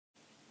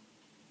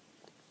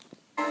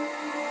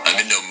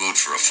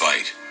for a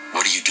fight.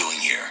 What are you doing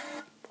here?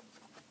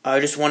 I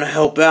just want to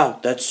help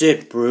out. That's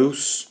it,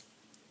 Bruce.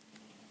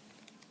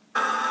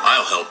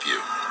 I'll help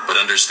you, but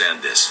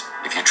understand this.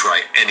 If you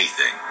try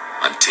anything,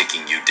 I'm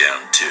taking you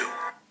down too.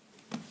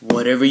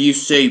 Whatever you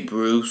say,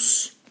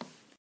 Bruce.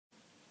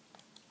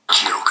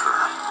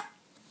 Joker.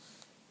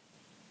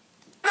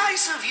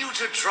 Nice of you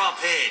to drop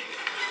in.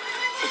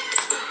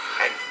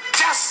 And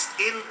just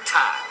in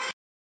time.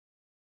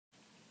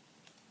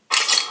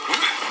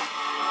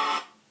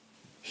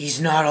 He's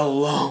not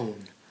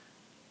alone.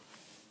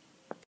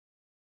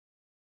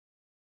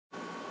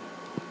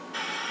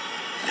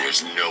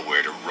 There's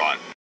nowhere to run.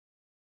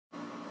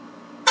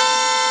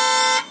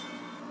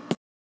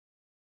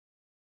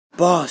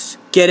 Boss,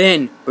 get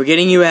in. We're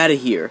getting you out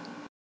of here.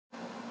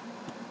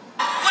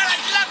 Well, I'd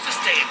love to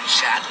stay and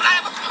chat, but I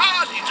have a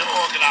party to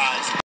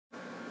organize.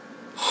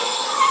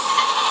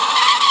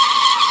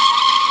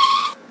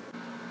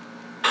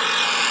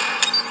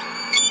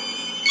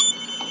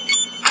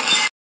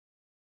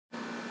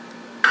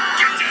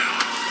 Get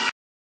down.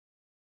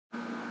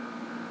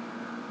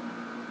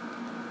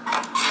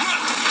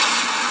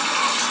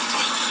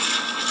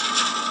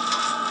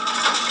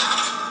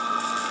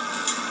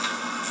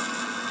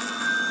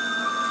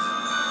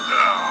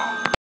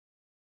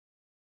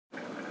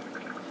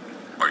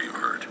 Are you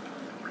hurt?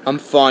 I'm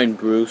fine,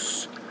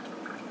 Bruce.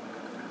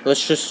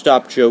 Let's just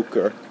stop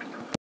Joker.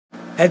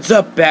 Heads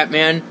up,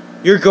 Batman.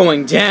 You're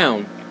going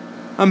down.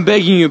 I'm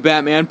begging you,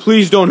 Batman.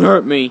 Please don't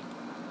hurt me.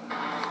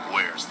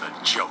 Where's the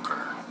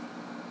Joker?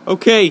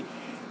 Okay,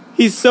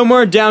 he's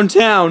somewhere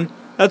downtown.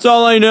 That's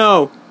all I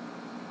know.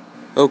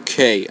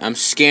 Okay, I'm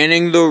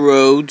scanning the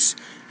roads,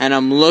 and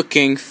I'm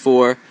looking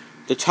for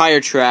the tire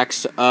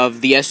tracks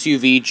of the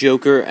SUV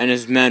Joker and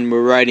his men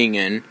were riding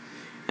in.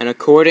 And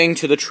according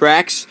to the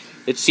tracks,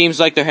 it seems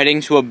like they're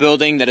heading to a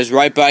building that is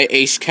right by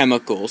Ace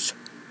Chemicals.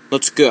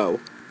 Let's go.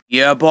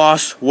 Yeah,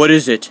 boss, what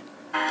is it?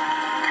 Listen,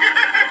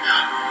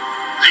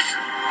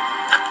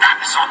 the bat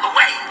is on the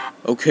way.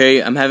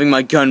 Okay, I'm having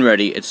my gun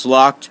ready. It's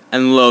locked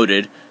and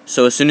loaded,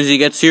 so as soon as he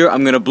gets here,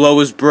 I'm gonna blow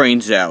his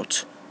brains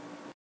out.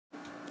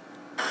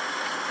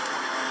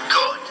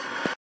 Good.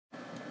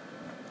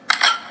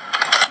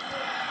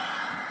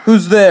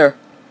 Who's there?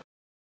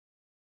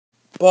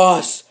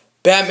 Boss,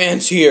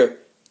 Batman's here.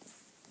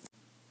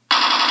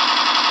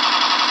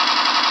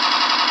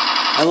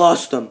 I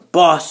lost them.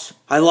 Boss,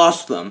 I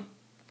lost them.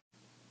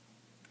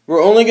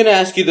 We're only gonna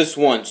ask you this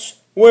once.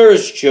 Where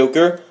is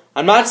Joker?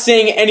 I'm not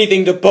saying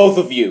anything to both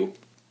of you.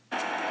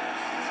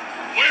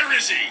 Where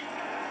is he?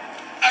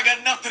 I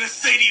got nothing to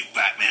say to you,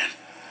 Batman.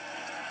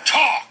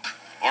 Talk,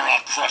 or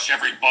I'll crush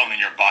every bone in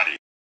your body.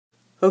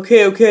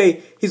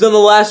 Okay. He's on the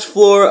last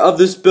floor of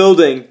this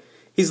building.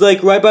 He's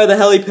like right by the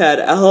helipad.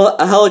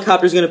 A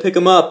helicopter's gonna pick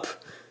him up.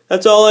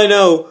 That's all I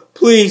know.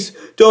 Please,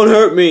 don't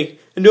hurt me.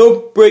 And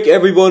don't break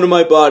every bone in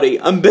my body.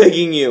 I'm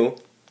begging you.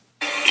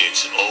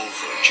 It's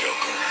over,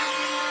 Joker.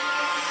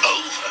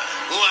 Over?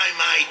 Why,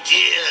 my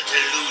dear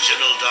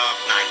delusional Dark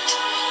Knight,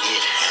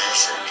 it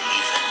hasn't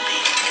even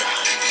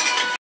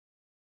begun.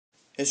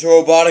 It's a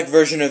robotic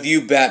version of you,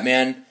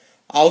 Batman.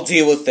 I'll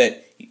deal with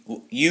it.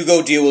 You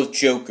go deal with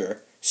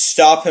Joker.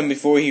 Stop him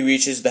before he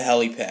reaches the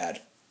helipad.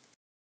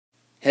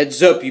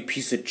 Heads up, you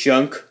piece of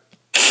junk.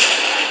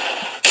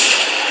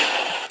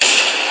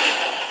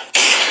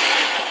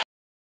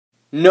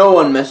 No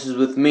one messes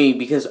with me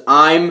because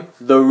I'm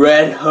the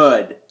Red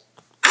Hood.